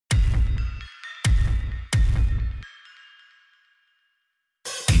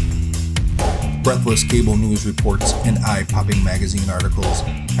Breathless cable news reports and eye-popping magazine articles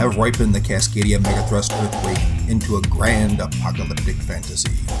have ripened the Cascadia megathrust earthquake into a grand apocalyptic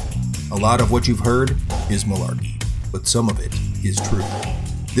fantasy. A lot of what you've heard is malarkey, but some of it is true.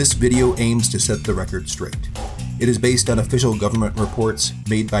 This video aims to set the record straight. It is based on official government reports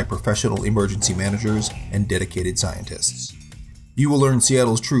made by professional emergency managers and dedicated scientists. You will learn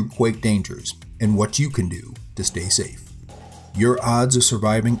Seattle's true quake dangers and what you can do to stay safe. Your odds of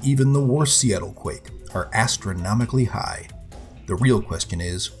surviving even the worst Seattle quake are astronomically high. The real question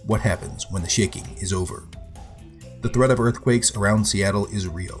is, what happens when the shaking is over? The threat of earthquakes around Seattle is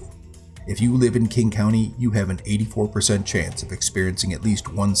real. If you live in King County, you have an 84% chance of experiencing at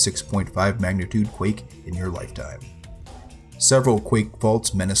least one 6.5 magnitude quake in your lifetime. Several quake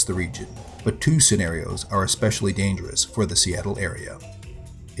faults menace the region, but two scenarios are especially dangerous for the Seattle area.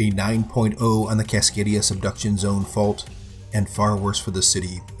 A 9.0 on the Cascadia subduction zone fault, and far worse for the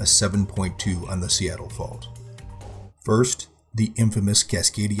city, a 7.2 on the Seattle fault. First, the infamous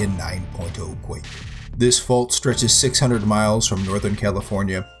Cascadia 9.0 quake. This fault stretches 600 miles from Northern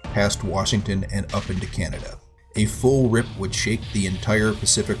California, past Washington and up into Canada. A full rip would shake the entire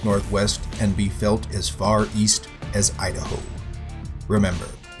Pacific Northwest and be felt as far east as Idaho. Remember,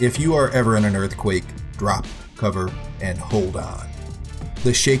 if you are ever in an earthquake, drop, cover, and hold on.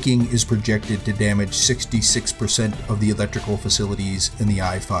 The shaking is projected to damage 66% of the electrical facilities in the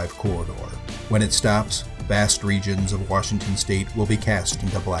I-5 corridor. When it stops, vast regions of Washington state will be cast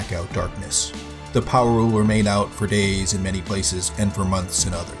into blackout darkness. The power will remain out for days in many places and for months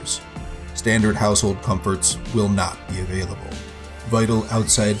in others. Standard household comforts will not be available. Vital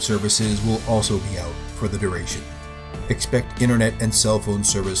outside services will also be out for the duration. Expect internet and cell phone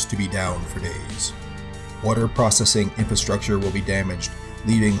service to be down for days. Water processing infrastructure will be damaged,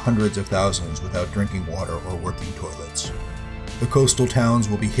 leaving hundreds of thousands without drinking water or working toilets. The coastal towns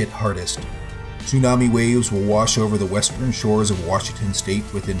will be hit hardest. Tsunami waves will wash over the western shores of Washington state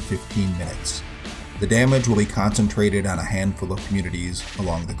within 15 minutes. The damage will be concentrated on a handful of communities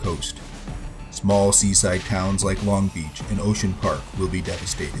along the coast. Small seaside towns like Long Beach and Ocean Park will be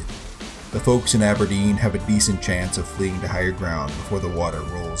devastated. The folks in Aberdeen have a decent chance of fleeing to higher ground before the water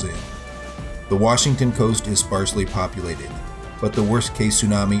rolls in. The Washington coast is sparsely populated, but the worst-case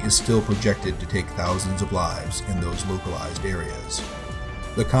tsunami is still projected to take thousands of lives in those localized areas.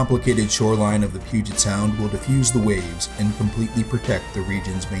 The complicated shoreline of the Puget Sound will diffuse the waves and completely protect the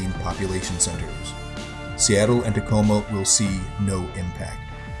region's main population centers. Seattle and Tacoma will see no impact.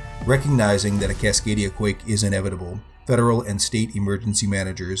 Recognizing that a Cascadia quake is inevitable, federal and state emergency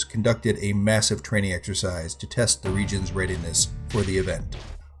managers conducted a massive training exercise to test the region's readiness for the event.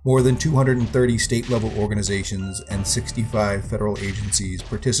 More than 230 state-level organizations and 65 federal agencies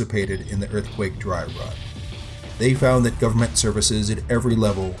participated in the earthquake dry run. They found that government services at every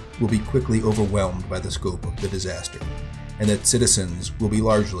level will be quickly overwhelmed by the scope of the disaster, and that citizens will be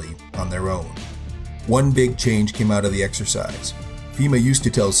largely on their own. One big change came out of the exercise. FEMA used to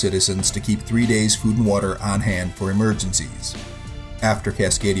tell citizens to keep 3 days food and water on hand for emergencies. After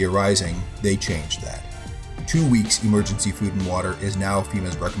Cascadia Rising, they changed that. 2 weeks emergency food and water is now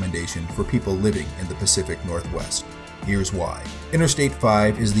FEMA's recommendation for people living in the Pacific Northwest. Here's why. Interstate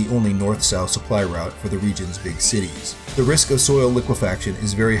 5 is the only north-south supply route for the region's big cities. The risk of soil liquefaction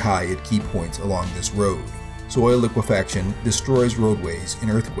is very high at key points along this road. Soil liquefaction destroys roadways in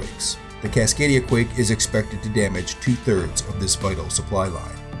earthquakes. The Cascadia quake is expected to damage 2/3 of this vital supply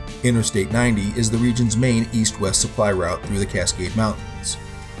line. Interstate 90 is the region's main east-west supply route through the Cascade Mountains.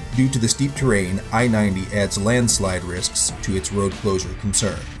 Due to the steep terrain, I-90 adds landslide risks to its road closure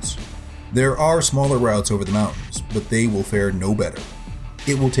concerns. There are smaller routes over the mountains, but they will fare no better.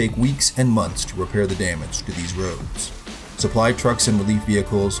 It will take weeks and months to repair the damage to these roads. Supply trucks and relief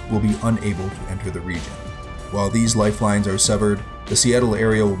vehicles will be unable to enter the region. While these lifelines are severed, the Seattle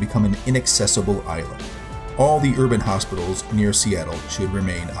area will become an inaccessible island. All the urban hospitals near Seattle should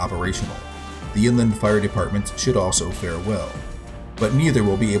remain operational. The inland fire departments should also fare well, but neither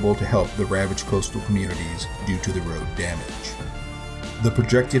will be able to help the ravaged coastal communities due to the road damage. The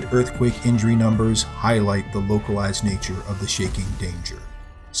projected earthquake injury numbers highlight the localized nature of the shaking danger.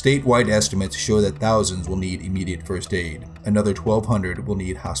 Statewide estimates show that thousands will need immediate first aid, another 1,200 will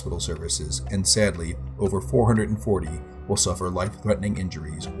need hospital services, and sadly, over 440 will suffer life-threatening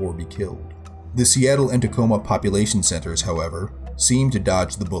injuries or be killed. The Seattle and Tacoma population centers, however, seem to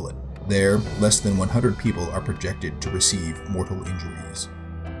dodge the bullet. There, less than 100 people are projected to receive mortal injuries.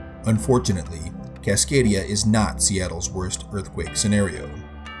 Unfortunately, Cascadia is not Seattle's worst earthquake scenario.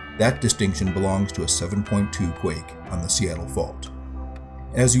 That distinction belongs to a 7.2 quake on the Seattle fault.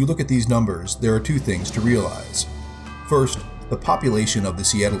 As you look at these numbers, there are two things to realize. First, The population of the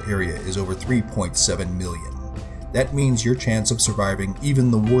Seattle area is over 3.7 million. That means your chance of surviving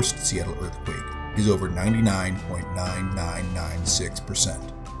even the worst Seattle earthquake is over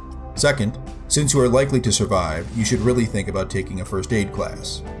 99.9996%. Second, since you are likely to survive, you should really think about taking a first aid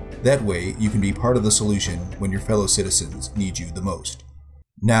class. That way, you can be part of the solution when your fellow citizens need you the most.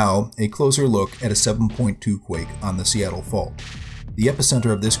 Now, a closer look at a 7.2 quake on the Seattle Fault. The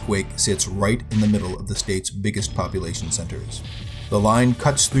epicenter of this quake sits right in the middle of the state's biggest population centers. The line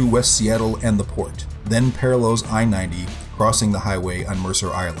cuts through West Seattle and the port, then parallels I-90, crossing the highway on Mercer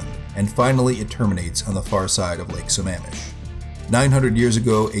Island, and finally it terminates on the far side of Lake Sammamish. 900 years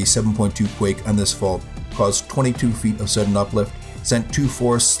ago, a 7.2 quake on this fault caused 22 feet of sudden uplift, sent two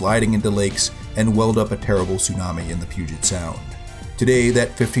forests sliding into lakes, and welled up a terrible tsunami in the Puget Sound. Today,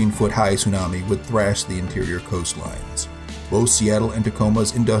 that 15-foot high tsunami would thrash the interior coastlines. Both Seattle and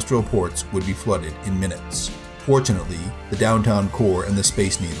Tacoma's industrial ports would be flooded in minutes. Fortunately, the downtown core and the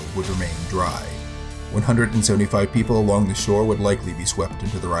Space Needle would remain dry. 175 people along the shore would likely be swept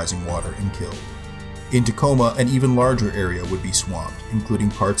into the rising water and killed. In Tacoma, an even larger area would be swamped, including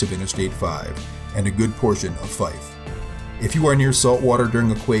parts of Interstate 5 and a good portion of Fife. If you are near salt water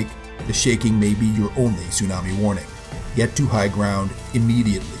during a quake, the shaking may be your only tsunami warning. Get to high ground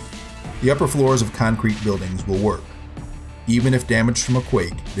immediately. The upper floors of concrete buildings will work. Even if damaged from a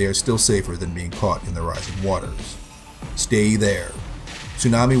quake, they are still safer than being caught in the rising waters. Stay there.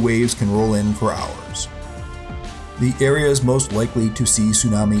 Tsunami waves can roll in for hours. The areas most likely to see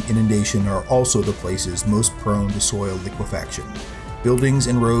tsunami inundation are also the places most prone to soil liquefaction. Buildings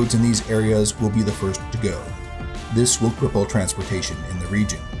and roads in these areas will be the first to go. This will cripple transportation in the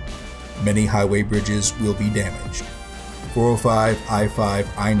region. Many highway bridges will be damaged. 405,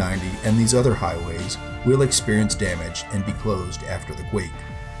 I-5, I-90, and these other highways will experience damage and be closed after the quake.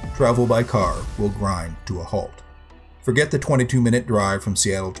 Travel by car will grind to a halt. Forget the 22-minute drive from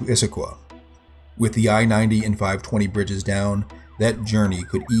Seattle to Issaquah. With the I-90 and 520 bridges down, that journey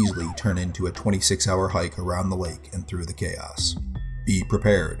could easily turn into a 26-hour hike around the lake and through the chaos. Be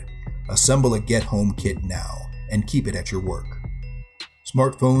prepared. Assemble a get-home kit now and keep it at your work.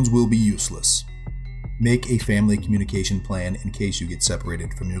 Smartphones will be useless. Make a family communication plan in case you get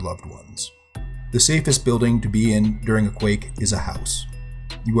separated from your loved ones. The safest building to be in during a quake is a house.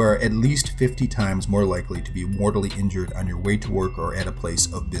 You are at least 50 times more likely to be mortally injured on your way to work or at a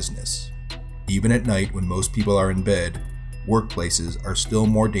place of business. Even at night when most people are in bed, workplaces are still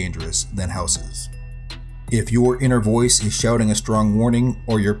more dangerous than houses. If your inner voice is shouting a strong warning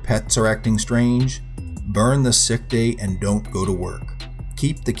or your pets are acting strange, burn the sick day and don't go to work.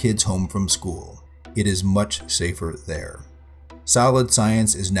 Keep the kids home from school. It is much safer there. Solid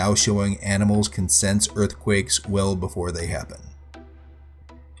science is now showing animals can sense earthquakes well before they happen.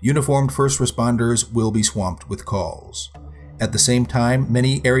 Uniformed first responders will be swamped with calls. At the same time,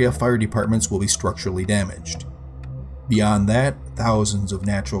 many area fire departments will be structurally damaged. Beyond that, thousands of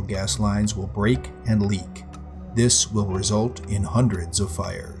natural gas lines will break and leak. This will result in hundreds of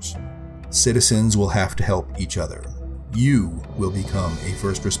fires. Citizens will have to help each other. You will become a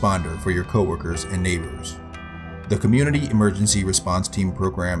first responder for your coworkers and neighbors. The Community Emergency Response Team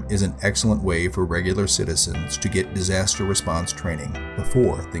program is an excellent way for regular citizens to get disaster response training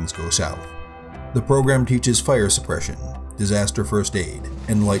before things go south. The program teaches fire suppression, disaster first aid,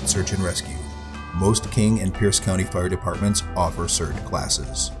 and light search and rescue. Most King and Pierce County fire departments offer CERT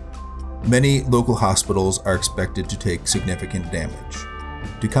classes. Many local hospitals are expected to take significant damage.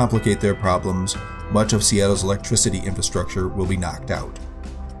 To complicate their problems, much of Seattle's electricity infrastructure will be knocked out.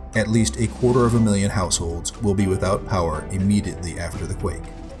 At least 250,000 households will be without power immediately after the quake.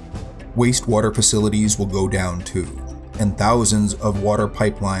 Wastewater facilities will go down too, and thousands of water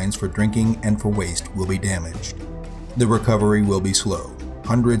pipelines for drinking and for waste will be damaged. The recovery will be slow.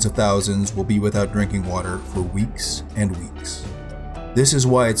 Hundreds of thousands will be without drinking water for weeks and weeks. This is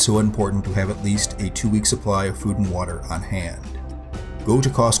why it's so important to have at least a 2-week supply of food and water on hand. Go to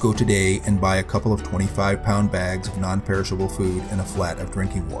Costco today and buy a couple of 25-pound bags of non-perishable food and a flat of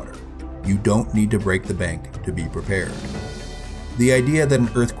drinking water. You don't need to break the bank to be prepared. The idea that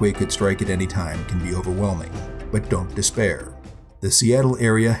an earthquake could strike at any time can be overwhelming, but don't despair. The Seattle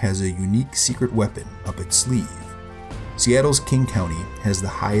area has a unique secret weapon up its sleeve. Seattle's King County has the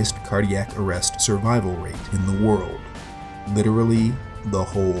highest cardiac arrest survival rate in the world. Literally, the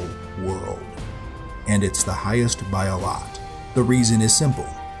whole world. And it's the highest by a lot. The reason is simple.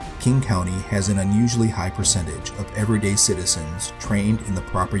 King County has an unusually high percentage of everyday citizens trained in the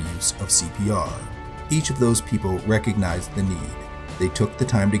proper use of CPR. Each of those people recognized the need. They took the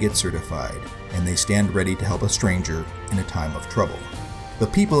time to get certified, and they stand ready to help a stranger in a time of trouble. The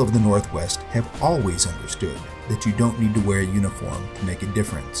people of the Northwest have always understood that you don't need to wear a uniform to make a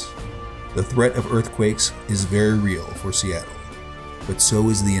difference. The threat of earthquakes is very real for Seattle, but so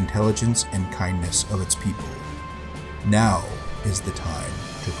is the intelligence and kindness of its people. Now is the time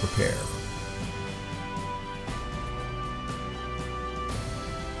to prepare.